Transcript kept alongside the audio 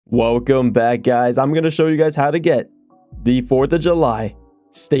Welcome back, guys. I'm going to show you guys how to get the 4th of July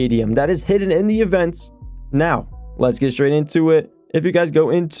stadium that is hidden in the events. Now, let's get straight into it. If you guys go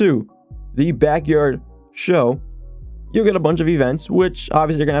into the backyard show, you'll get a bunch of events, which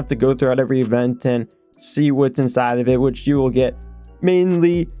obviously you're going to have to go throughout every event and see what's inside of it, which you will get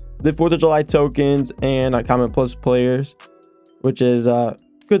mainly the 4th of July tokens and Common Plus players, which is a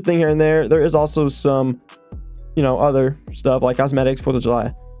good thing here and there. There is also some, other stuff like cosmetics, 4th of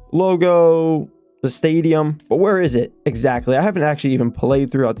July logo, the stadium, but where is it exactly? I haven't actually even played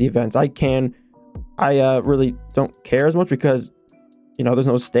throughout the events. I really don't care as much because there's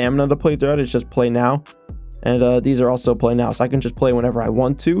no stamina to play throughout. It's just play now, and these are also play now, so I can just play whenever I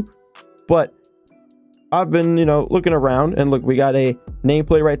want to. But I've been looking around, and look, we got a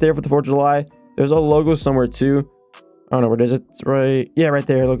nameplate right there for the 4th of July. There's a logo somewhere too. I don't know where it is. It's right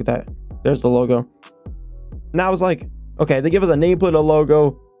there. Look at that. There's the logo. Now I was like, okay, they give us a nameplate, a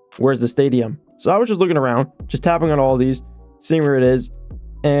logo. Where's the stadium? So I was just looking around, just tapping on all these, seeing where it is.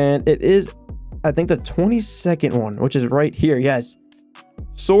 And it is, I think, the 22nd one, which is right here. Yes.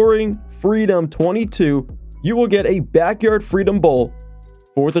 Soaring Freedom 22. You will get a Backyard Freedom Bowl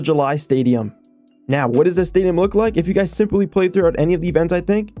 4th of July stadium. Now, what does this stadium look like? If you guys simply play throughout any of the events, I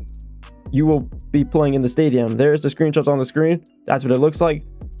think, you will be playing in the stadium. There's the screenshots on the screen. That's what it looks like.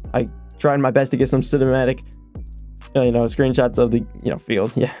 I tried my best to get some cinematic screenshots of the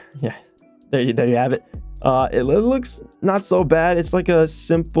field. Yeah, there you have it. It looks not so bad. It's like a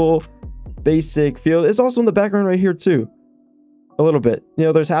simple basic field. It's also in the background right here too, a little bit.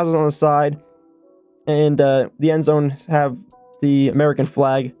 There's houses on the side, and the end zone have the American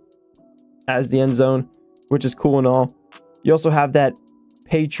flag as the end zone, which is cool and all. You also have that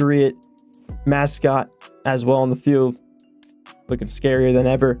Patriot mascot as well on the field, looking scarier than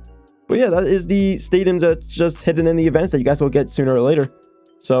ever. But yeah, that is the stadium that's just hidden in the events that you guys will get sooner or later.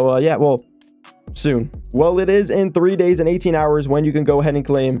 So yeah, well, soon. Well, it is in 3 days and 18 hours when you can go ahead and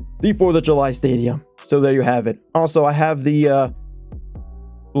claim the 4th of July stadium. So there you have it. Also, I have the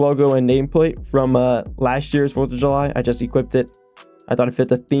logo and nameplate from last year's 4th of July. I just equipped it. I thought it fit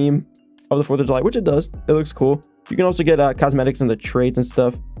the theme of the 4th of July, which it does. It looks cool. You can also get cosmetics and the trades and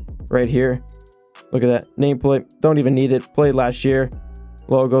stuff right here. Look at that nameplate. Don't even need it. Played last year.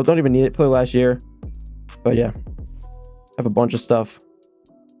 Logo, don't even need it. Play last year. But yeah, I have a bunch of stuff.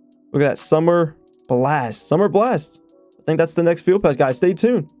 Look at that Summer Blast. I think that's the next field pass, guys. Stay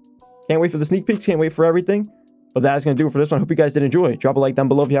tuned. Can't wait for the sneak peeks. Can't wait for everything. But that's gonna do it for this one. Hope you guys did enjoy. Drop a like down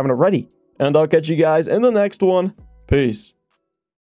below if you haven't already, and I'll catch you guys in the next one. Peace.